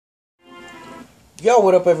Yo,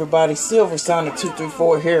 what up everybody? Silver Sonic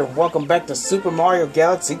 234 here. Welcome back to Super Mario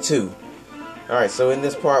Galaxy 2. Alright, so in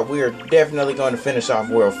this part we are definitely going to finish off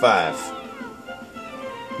World 5.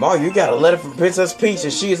 Mario, you got a letter from Princess Peach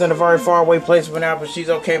and she is in a very far away place for now, but she's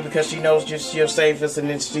okay because she knows you're safest, and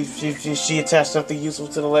then she attached something useful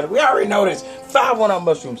to the letter. We already know this. 5 1-up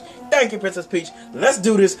mushrooms. Thank you, Princess Peach. Let's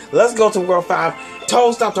do this. Let's go to World 5.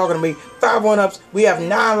 Toad, stop talking to me. 5 1-ups. We have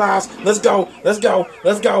 9 lives. Let's go. Let's go.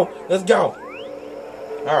 Let's go. Let's go.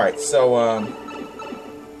 Alright, so,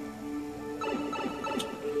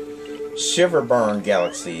 Shiverburn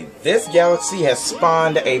Galaxy. This galaxy has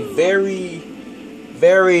spawned a very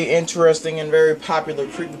interesting and very popular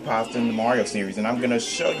creepypasta in the Mario series, and I'm going to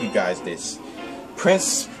show you guys this.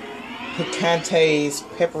 Prince Picante's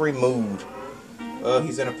peppery mood.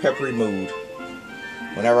 He's in a peppery mood.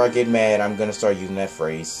 Whenever I get mad, I'm going to start using that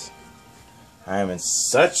phrase. I am in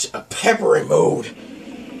such a peppery mood.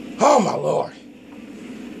 Oh my lord.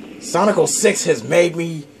 Sonic 06 has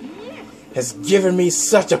given me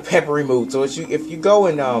such a peppery mood. So if you go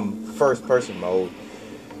in first person mode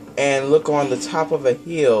and look on the top of a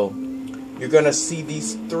hill, you're gonna see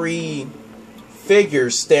these 3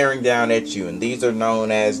 figures staring down at you, and these are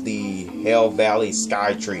known as the Hell Valley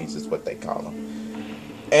Sky Trees, is what they call them.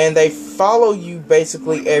 And they follow you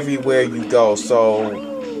basically everywhere you go. So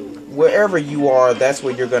wherever you are, that's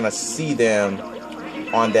where you're gonna see them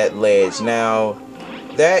on that ledge. Now,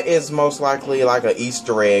 that is most likely like an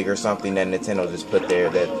Easter egg or something that Nintendo just put there,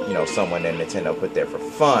 that, you know, someone at Nintendo put there for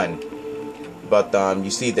fun. But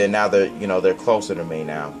you see that now they're closer to me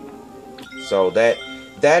now. So that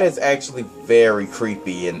is actually very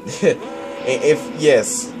creepy, and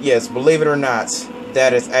yes, believe it or not,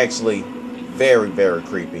 that is actually very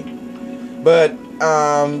creepy. But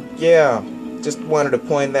yeah, just wanted to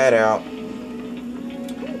point that out.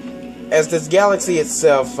 As this galaxy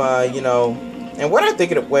itself, you know. And what I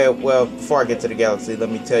think of the, well, before I get to the galaxy, let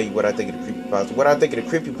me tell you what I think of the creepypasta. What I think of the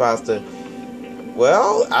creepypasta,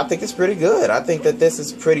 well, I think it's pretty good. I think that this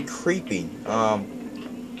is pretty creepy. I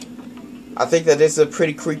think that this is a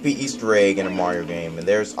pretty creepy Easter egg in a Mario game. And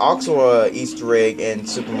there's also a Easter egg in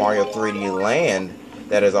Super Mario 3D Land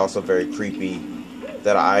that is also very creepy,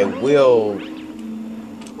 that I will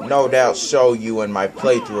no doubt show you in my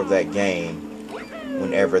playthrough of that game,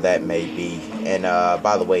 whenever that may be. And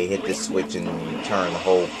by the way, hit this switch and turn the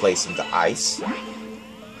whole place into ice.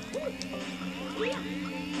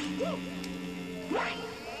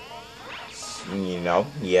 You know,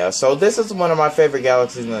 yeah. So this is one of my favorite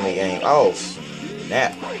galaxies in the game. Oh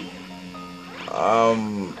snap.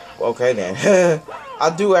 Okay then.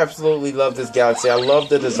 I do absolutely love this galaxy. I love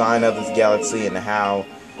the design of this galaxy, and how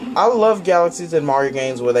I love galaxies in Mario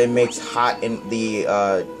games where they mix hot and the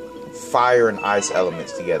fire and ice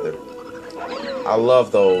elements together. I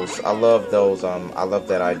love those. I love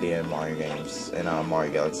that idea in Mario games, in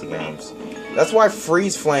Mario Galaxy games. That's why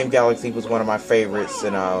Freeze Flame Galaxy was one of my favorites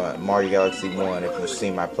in Mario Galaxy 1, if you've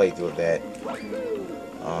seen my playthrough of that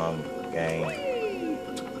game.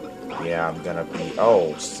 Yeah, I'm gonna be...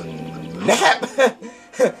 Oh, snap!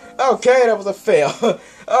 Okay, that was a fail.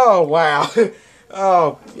 Oh, wow.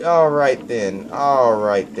 Oh, alright then.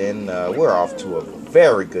 Alright then. We're off to a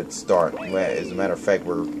very good start. As a matter of fact,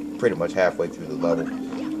 we're pretty much halfway through the level.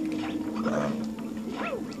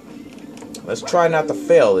 Let's try not to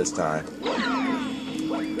fail this time.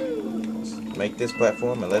 Let's make this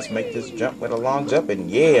platform, and let's make this jump with a long jump,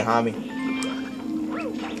 and yeah, homie.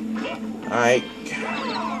 Alright.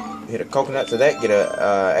 Hit a coconut to that, get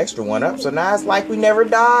a extra 1-up, so now it's like we never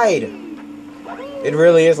died. It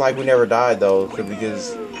really is like we never died, though,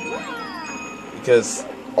 because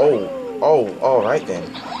alright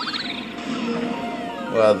then.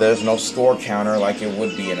 Well, there's no score counter like it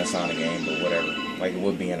would be in a Sonic game, but whatever. Like it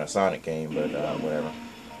would be in a Sonic game, but whatever.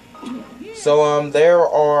 So, there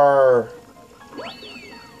are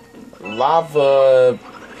lava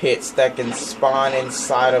pits that can spawn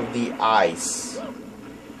inside of the ice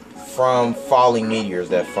from falling meteors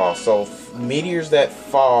that fall. So, meteors that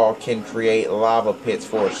fall can create lava pits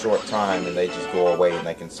for a short time, and they just go away, and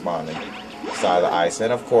they can spawn inside the ice.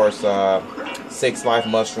 And of course, 6 life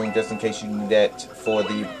mushroom, just in case you need that for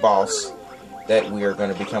the boss that we are going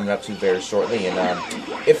to be coming up to very shortly. And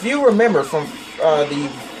if you remember from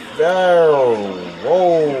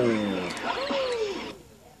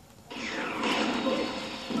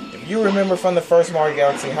if you remember from the first Mario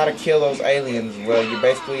Galaxy how to kill those aliens, well, you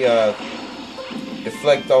basically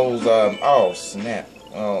deflect those. Oh snap!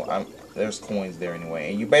 Oh, there's coins there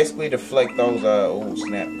anyway, and you basically deflect those. Oh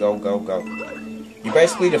snap! Go. You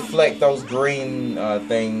basically deflect those green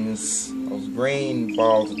things, those green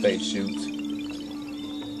balls that they shoot.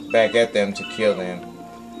 back at them to kill them.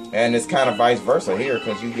 And it's kind of vice versa here,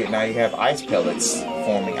 because you have ice pellets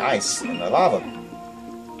forming ice in the lava.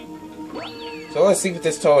 So let's see what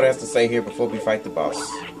this Toad has to say here before we fight the boss.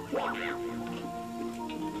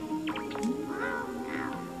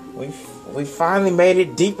 We finally made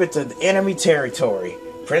it deep into the enemy territory.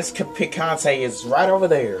 Prince Picante is right over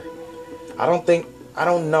there. I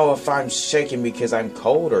don't know if I'm shaking because I'm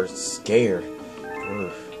cold or scared.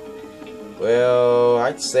 Ugh. Well,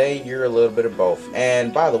 I'd say you're a little bit of both.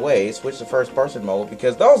 And by the way, switch to first person mode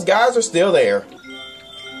because those guys are still there.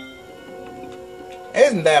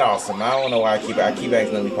 Isn't that awesome? I don't know why I keep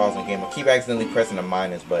accidentally pausing the game. I keep accidentally pressing the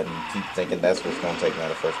minus button and keep thinking that's what's going to take me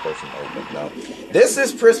out of first person mode, but no. This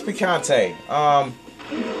is Prince Picante.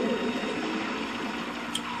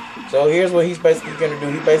 So here's what he's basically going to do.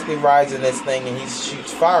 He basically rides in this thing and he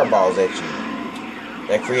shoots fireballs at you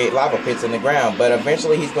that create lava pits in the ground. But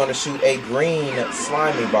eventually he's going to shoot a green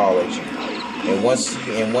slimy ball at you. And once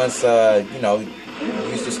you know,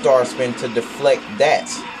 use the star spin to deflect that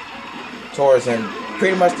towards him,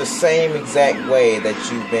 pretty much the same exact way that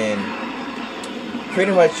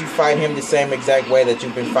you fight him the same exact way that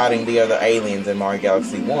you've been fighting the other aliens in Mario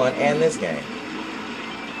Galaxy 1 and this game.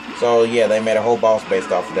 So yeah, they made a whole boss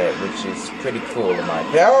based off of that, which is pretty cool in my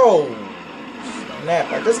opinion. Oh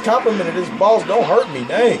snap, I just complimented this boss, don't hurt me,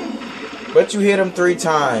 dang. But you hit him 3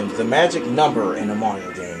 times, the magic number in a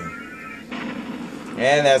Mario game.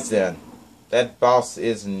 And that's done. That boss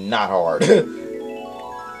is not hard.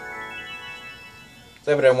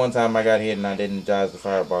 Except for that one time I got hit and I didn't dodge the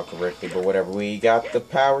fireball correctly, but whatever. We got the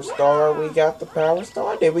power star. We got the power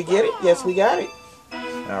star. Did we get it? Yes, we got it.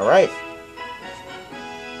 Alright.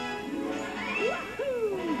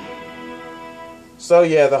 So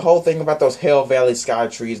yeah, the whole thing about those Hell Valley Sky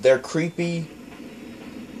Trees, they're creepy.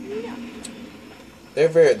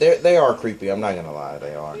 They are creepy, I'm not gonna lie,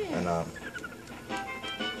 they are. And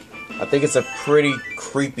I think it's a pretty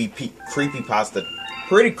creepy pasta.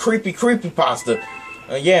 Pretty creepy pasta.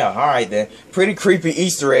 Yeah, alright then. Pretty creepy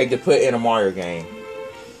Easter egg to put in a Mario game.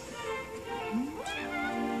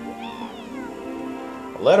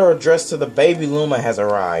 A letter addressed to the baby Luma has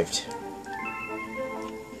arrived.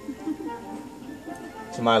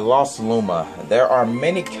 To my lost Luma, there are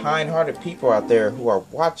many kind-hearted people out there who are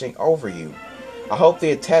watching over you. I hope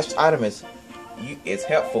the attached item is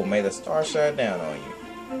helpful. May the star shine down on you.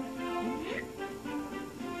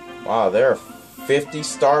 Wow, there are 50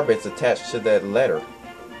 star bits attached to that letter.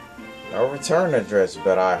 No return address,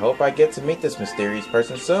 but I hope I get to meet this mysterious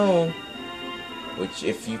person soon. Which,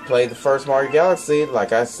 if you play the first Mario Galaxy,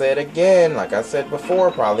 like I said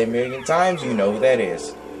before, probably a million times, you know who that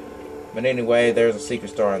is. But anyway, there's a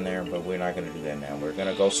secret star in there, but we're not going to do that now. We're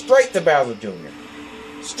going to go straight to Bowser Jr.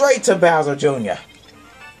 Straight to Bowser Jr.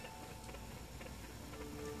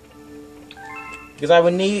 Because I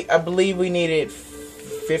believe we needed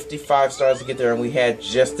 55 stars to get there, and we had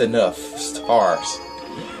just enough stars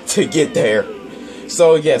to get there.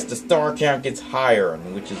 So yes, the star count gets higher,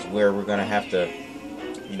 which is where we're gonna have to,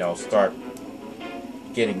 you know, start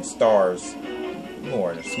getting stars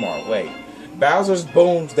more in a smart way. Bowser's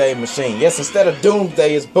Boomsday Machine. Yes, instead of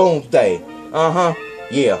Doomsday, it's Boomsday.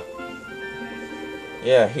 Yeah.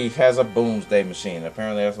 Yeah, he has a Boomsday Machine.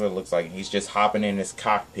 Apparently that's what it looks like. He's just hopping in his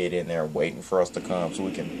cockpit in there waiting for us to come so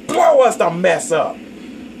we can blow us the mess up.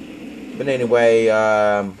 But anyway,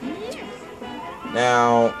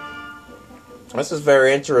 now, this is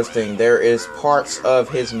very interesting. There is parts of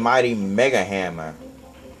his mighty Mega Hammer.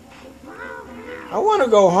 I want to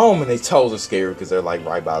go home, and they told us scared because they're like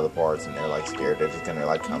right by the parts, and they're like scared they're just gonna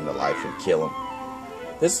like come to life and kill him.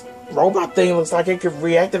 This robot thing looks like it could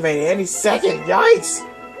reactivate any second. Yikes!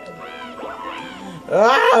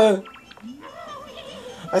 Ah!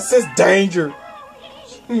 That says danger.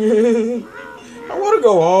 I want to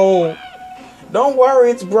go home. Don't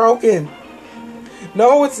worry, it's broken.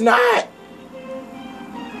 No, it's not.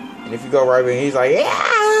 And if you go right in, he's like, yeah,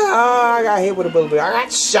 oh, I got hit with a bullet. I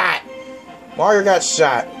got shot. Mario got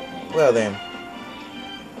shot. Well then.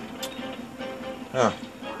 Huh.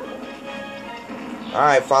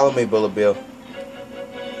 Alright, follow me, Bullet Bill.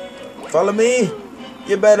 Follow me.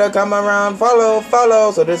 You better come around. Follow.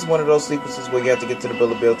 So this is one of those sequences where you have to get to the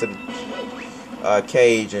Bullet Bill, to the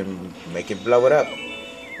cage, and make it blow it up.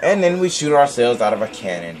 And then we shoot ourselves out of a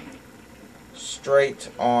cannon. Straight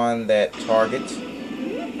on that target.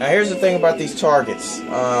 Now here's the thing about these targets.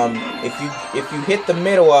 If you hit the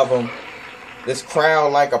middle of them, this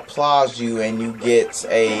crowd like applauds you and you get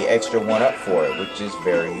a extra 1-up for it, which is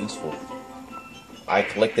very useful. I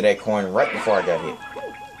collected that coin right before I got hit.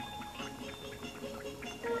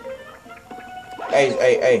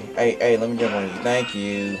 Hey, let me jump on you. Thank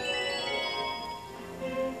you.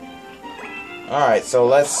 Alright, so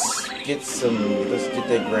let's get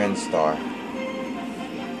that Grand Star.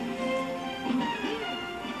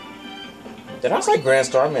 Did I say Grand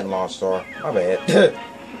Star? I meant Launch Star. My bad.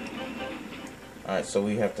 Alright, so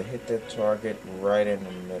we have to hit that target right in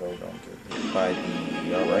the middle. Don't get hit by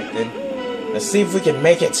the... Alright then. Let's see if we can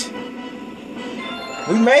make it.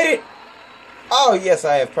 We made it! Oh yes,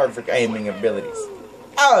 I have perfect aiming abilities.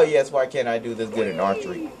 Oh yes, why can't I do this good in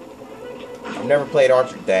archery? I've never played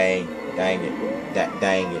archery. Dang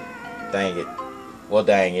it. Well,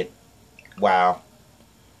 dang it. Wow.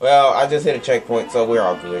 Well, I just hit a checkpoint, so we're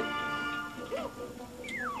all good.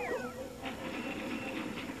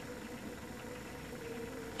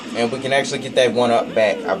 And we can actually get that one up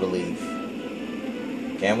back, I believe.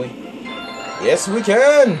 Can we? Yes, we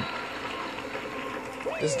can!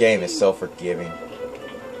 This game is so forgiving.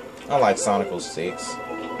 Unlike Sonic 06.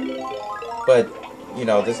 But, you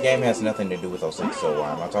know, this game has nothing to do with 06, so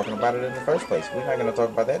why am I talking about it in the first place? We're not going to talk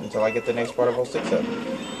about that until I get the next part of 06 up.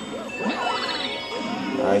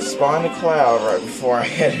 I spawned a cloud right before I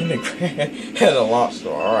had a launch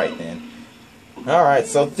star. Alright then. Alright,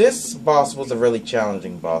 so this boss was a really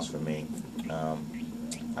challenging boss for me.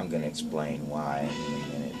 I'm going to explain why in a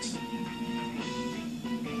minute.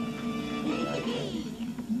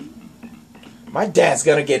 My dad's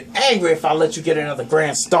gonna get angry if I let you get another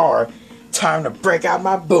Grand Star. Time to break out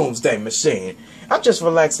my Boomsday Machine. I'm just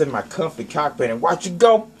relaxed in my comfy cockpit and watch you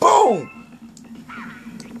go boom!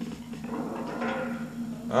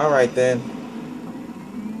 Alright then.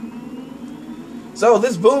 So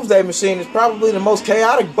this Boomsday Machine is probably the most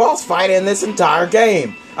chaotic boss fight in this entire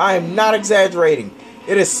game. I am not exaggerating.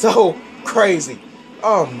 It is so crazy.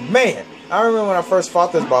 Oh man. I remember when I first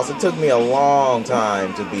fought this boss, it took me a long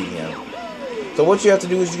time to beat him. So what you have to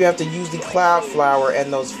do is you have to use the Cloud Flower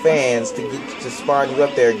and those fans to spawn you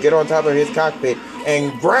up there, get on top of his cockpit,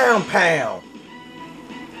 and ground pound.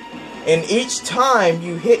 And each time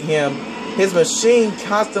you hit him, his machine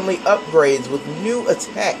constantly upgrades with new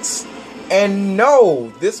attacks. And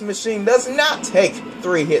no, this machine does not take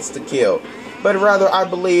 3 hits to kill, but rather I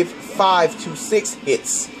believe 5 to 6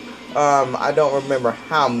 hits. I don't remember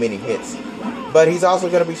how many hits. But he's also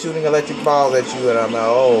going to be shooting electric balls at you, and I'm like,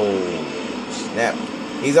 oh... Snap.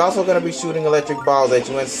 He's also going to be shooting electric balls at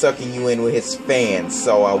you and sucking you in with his fans,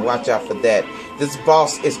 so watch out for that. This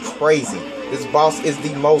boss is crazy. This boss is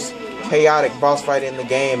the most chaotic boss fight in the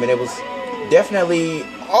game, and it was definitely...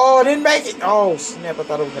 Oh, I didn't make it! Oh, snap, I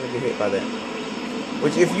thought I was going to get hit by that.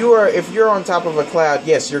 Which, if you're on top of a cloud,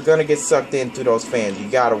 yes, you're going to get sucked into those fans. You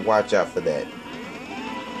got to watch out for that.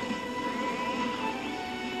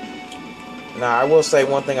 Now, I will say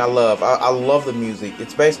one thing I love. I love the music.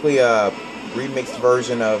 It's basically a remixed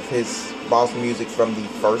version of his boss music from the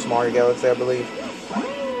first Mario Galaxy, I believe.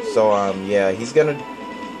 So yeah, he's gonna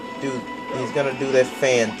do that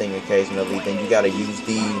fan thing occasionally. Then you gotta use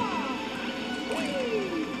the,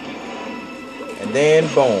 and then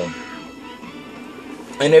boom.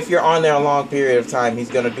 And if you're on there a long period of time, he's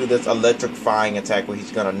gonna do this electrifying attack where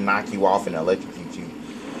he's gonna knock you off and electrocute you.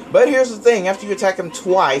 But here's the thing: after you attack him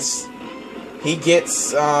twice, he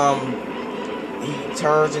gets he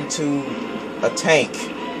turns into a tank,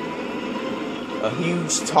 a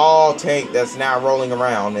huge tall tank that's now rolling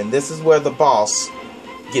around, and this is where the boss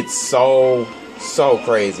gets so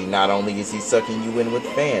crazy. Not only is he sucking you in with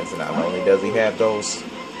fans, not only does he have those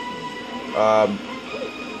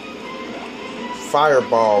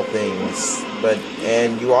fireball things,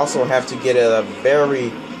 and you also have to get at a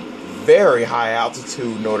very high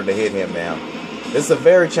altitude in order to hit him now. This is a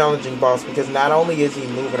very challenging boss because not only is he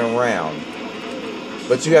moving around,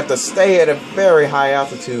 but you have to stay at a very high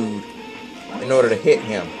altitude in order to hit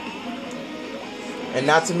him. And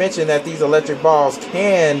not to mention that these electric balls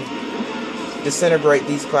can disintegrate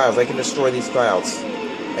these clouds. They can destroy these clouds.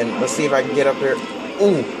 And let's see if I can get up there.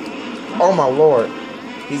 Ooh. Oh my lord.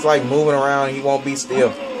 He's like moving around. He won't be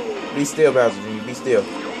still. Be still, Bowser Jr. Be still.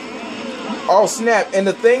 Oh snap. And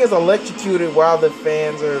the thing is electrocuted while the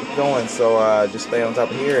fans are going. So just stay on top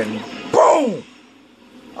of here and boom!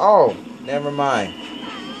 Oh, never mind.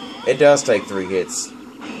 It does take 3 hits.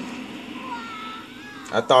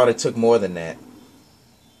 I thought it took more than that.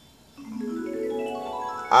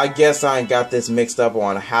 I guess I got this mixed up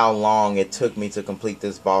on how long it took me to complete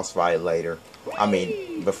this boss fight later. I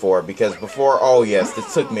mean, before. Because before, oh yes,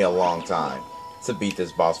 this took me a long time to beat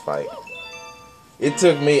this boss fight. It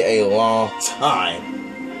took me a long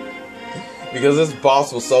time. Because this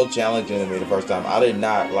boss was so challenging to me the first time. I did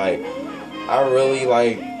not, like... I really,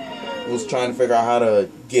 like... was trying to figure out how to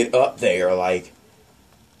get up there, like...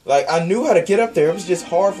 Like, I knew how to get up there. It was just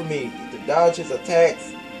hard for me to dodge his attacks.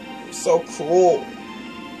 It was so cruel.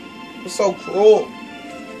 It was so cruel.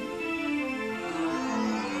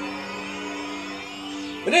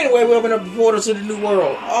 But anyway, we open up the portal to the new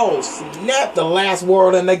world. Oh, snap, the last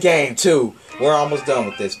world in the game, too. We're almost done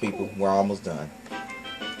with this, people. We're almost done.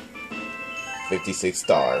 56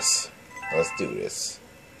 stars. Let's do this.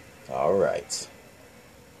 Alright.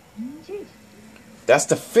 That's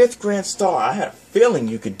the 5th Grand Star. I had a feeling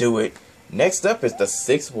you could do it. Next up is the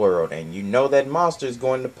 6th world. And you know that monster is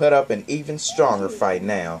going to put up an even stronger fight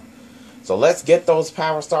now. So let's get those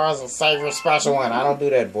power stars and save your special one. I don't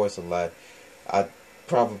do that voice a lot. I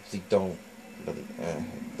probably don't.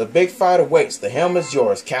 The big fight awaits. The helm is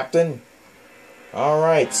yours, Captain.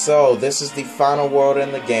 Alright, so this is the final world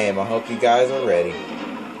in the game. I hope you guys are ready.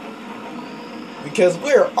 Because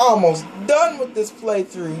we're almost done with this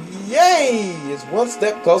playthrough. Yay! It's one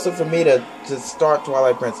step closer for me to start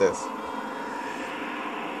Twilight Princess.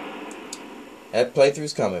 That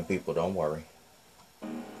playthrough's coming, people. Don't worry.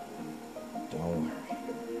 Don't worry.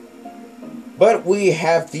 But we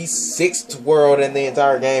have the 6th world in the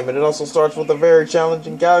entire game, and it also starts with a very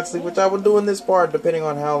challenging galaxy, which I will do in this part, depending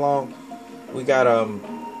on how long we got,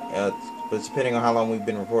 depending on how long we've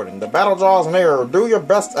been recording. The battle draws near. Do your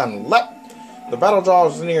best and let the battle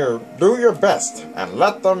draws near. Do your best and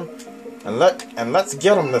let them, and let's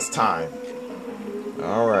get them this time.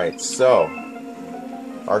 All right, so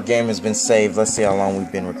our game has been saved. Let's see how long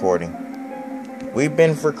we've been recording. We've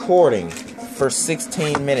been recording for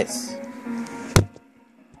 16 minutes.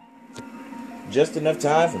 Just enough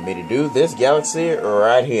time for me to do this galaxy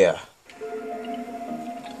right here.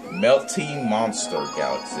 Melty Monster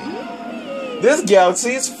Galaxy. This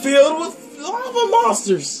galaxy is filled with lava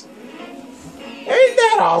monsters. Ain't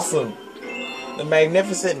that awesome? The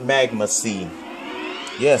Magnificent Magma Sea.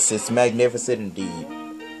 Yes, it's magnificent indeed.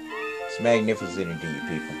 It's magnificent indeed,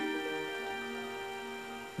 people.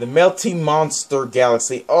 The Melty Monster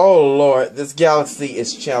Galaxy. Oh, Lord. This galaxy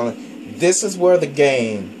is challenging. This is where the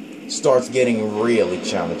game starts getting really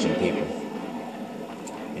challenging, people.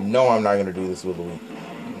 And no, I'm not going to do this with Luigi.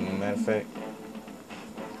 Matter of fact,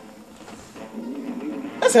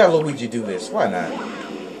 let's have Luigi do this. Why not?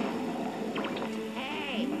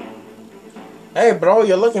 Hey, bro,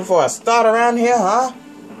 you're looking for a start around here, huh?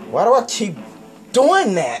 Why do I keep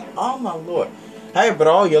doing that? Oh, my Lord. Hey,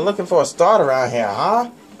 bro, you're looking for a start around here,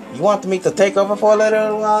 huh? You want me to take over for a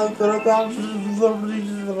little while?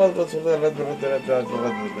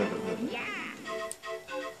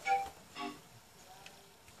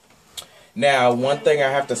 Now, one thing I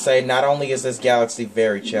have to say, not only is this galaxy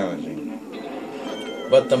very challenging,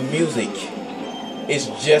 but the music is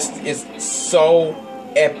so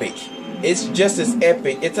epic. It's just as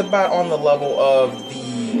epic. It's about on the level of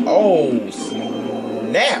the... Oh,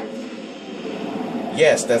 snap!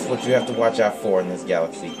 Yes, that's what you have to watch out for in this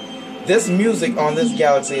galaxy. This music on this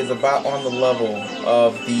galaxy is about on the level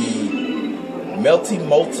of the Melty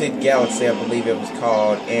Molted Galaxy, I believe it was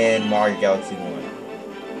called, in Mario Galaxy 1.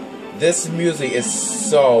 This music is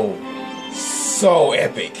so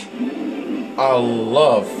epic. I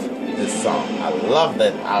love this song. I love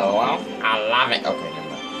it. Okay, never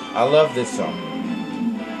mind. I love this song.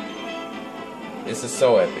 This is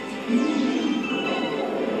so epic.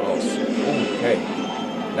 Oh, okay.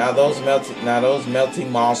 Now those melty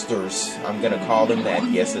monsters, I'm gonna call them that.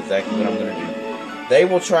 Yes, exactly what I'm gonna do. They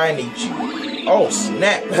will try and eat you. Oh,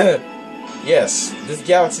 snap! Yes, this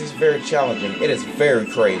galaxy is very challenging. It is very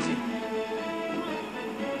crazy.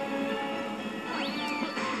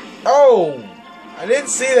 Oh! I didn't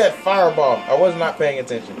see that fireball. I was not paying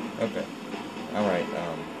attention. Okay. Alright,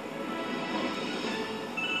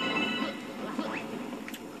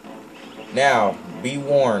 Now, be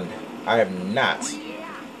warned. I have not,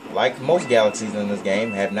 like most galaxies in this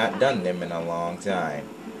game, have not done them in a long time.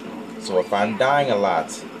 So if I'm dying a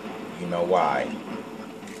lot, you know why.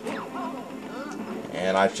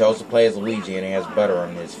 And I chose to play as Luigi, and he has butter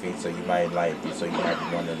on his feet, so you might be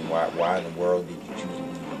wondering why in the world did you choose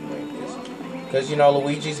Luigi? Because you know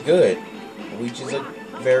Luigi's good. Luigi's a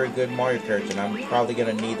very good Mario character, and I'm probably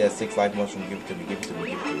gonna need that 6 life mushroom. Give it to me, give it to me,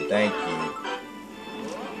 give it to me. Thank you.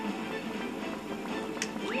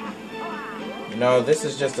 You know, this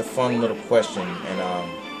is just a fun little question, and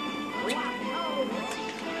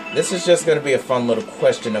this is just gonna be a fun little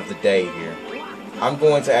question of the day here. I'm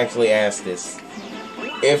going to actually ask this.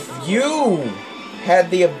 If you had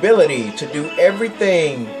the ability to do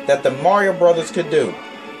everything that the Mario Brothers could do,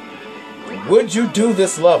 would you do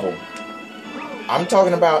this level? I'm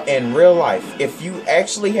talking about in real life. If you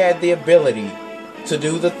actually had the ability to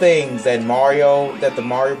do the things that the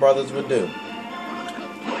Mario Brothers would do,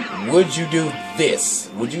 would you do this?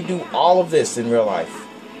 Would you do all of this in real life?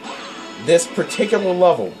 This particular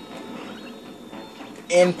level.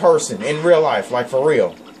 In person, in real life, like for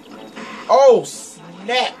real. Oh,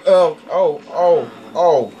 snap. Oh,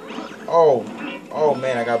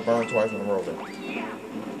 man, I got burned twice in a row there.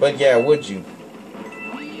 But yeah, would you?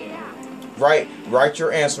 Write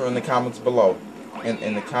your answer in the comments below.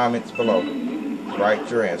 In the comments below. Write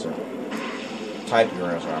your answer. Type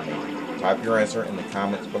your answer, I mean. Type your answer in the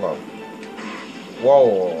comments below.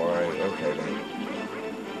 Whoa, alright, okay then.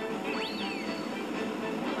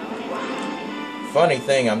 Funny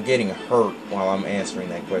thing, I'm getting hurt while I'm answering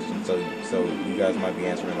that question, so you guys might be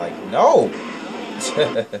answering like, no!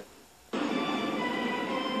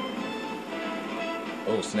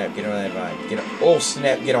 Oh snap, get on that vine. Oh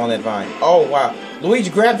snap, get on that vine. Oh wow. Luigi,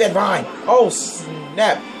 grab that vine. Oh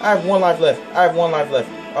snap. I have 1 life left. I have 1 life left.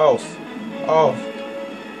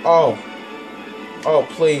 Oh,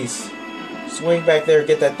 please. Swing back there,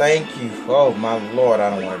 get that. Thank you. Oh my lord, I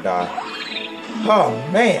don't want to die. Oh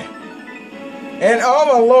man. And oh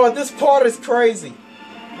my lord, this part is crazy.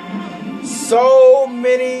 So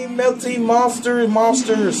many melty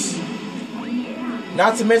monsters.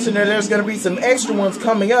 Not to mention that there's going to be some extra ones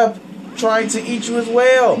coming up trying to eat you as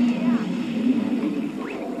well.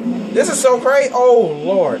 This is so crazy. Oh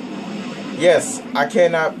lord. Yes, I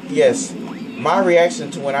cannot. Yes. My reaction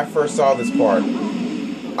to when I first saw this part,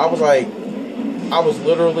 I was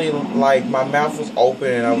literally like, my mouth was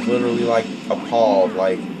open and I was literally like appalled.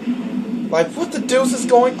 Like what the deuce is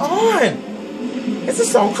going on? This is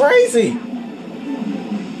so crazy.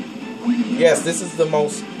 Yes, this is the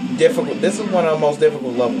most difficult. This is one of the most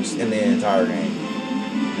difficult levels in the entire game.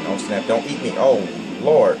 Oh snap, don't eat me. Oh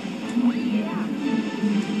lord.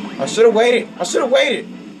 I should have waited. I should have waited.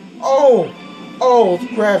 Oh,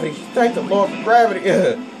 gravity. Thank the Lord for gravity.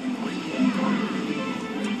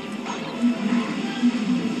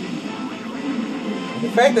 The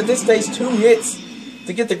fact that this takes 2 hits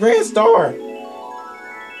to get the grand star.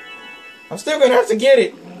 I'm still gonna have to get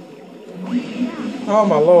it. Oh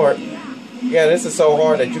my lord. Yeah, this is so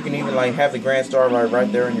hard that you can even like have the grand star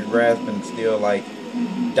right there in your grasp and still like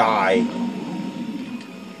die.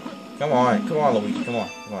 Come on, Luigi, come on,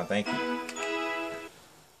 thank you.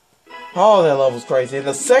 Oh, that level's crazy. And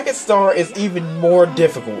the second star is even more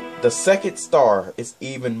difficult. The second star is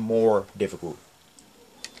even more difficult.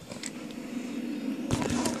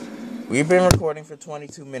 We've been recording for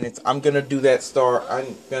 22 minutes. I'm gonna do that star.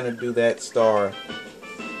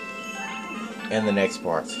 In the next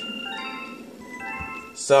part.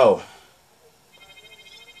 So,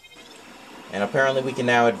 and apparently we can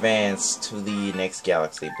now advance to the next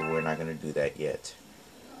galaxy, but we're not going to do that yet.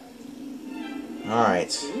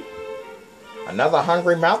 Alright. Another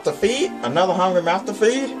hungry mouth to feed? Another hungry mouth to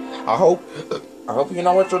feed? I hope you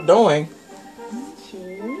know what you're doing.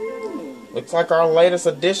 Looks like our latest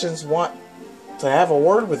additions want to have a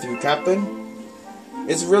word with you, Captain.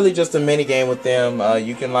 It's really just a mini game with them.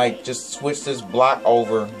 You can like just switch this block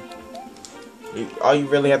over. All you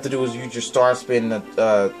really have to do is use your star spin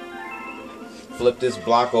to flip this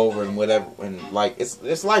block over and whatever, and like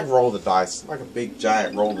it's like roll the dice. It's like a big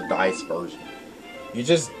giant roll the dice version. You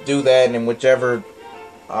just do that, and then whichever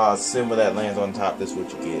symbol that lands on top, that's what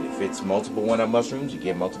you get. If it's multiple 1-up mushrooms, you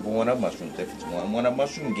get multiple 1-up mushrooms. If it's one 1-up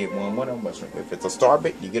mushroom, you get one 1-up mushroom. If it's a star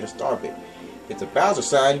bit, you get a star bit. If it's a Bowser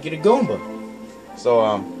sign, you get a Goomba.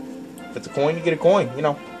 So if it's a coin, you get a coin. You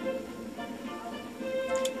know.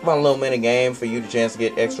 About a little mini game for you the chance to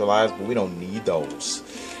get extra lives, but we don't need those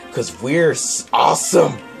because we're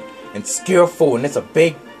awesome and skillful, and it's a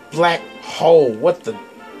big black hole. What the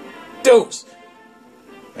deuce?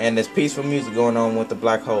 And there's peaceful music going on with the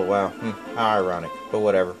black hole. Wow, how ironic, but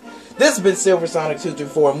whatever. This has been Silver Sonic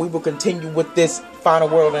 234, and we will continue with this final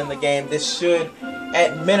world in the game. This should,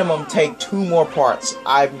 at minimum, take 2 more parts.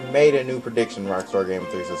 I've made a new prediction, Rockstar Gamer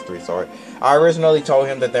 363. Sorry, I originally told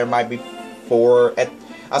him that there might be 4.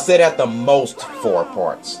 I said at the most 4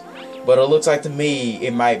 parts, but it looks like to me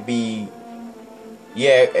it might be.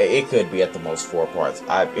 Yeah, it could be at the most 4 parts.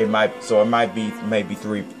 It might be maybe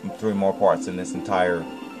three more parts in this entire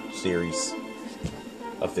series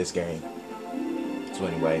of this game. So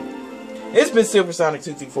anyway, it's been Silver Sonic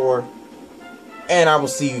 234, and I will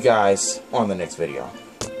see you guys on the next video.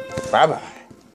 Bye bye.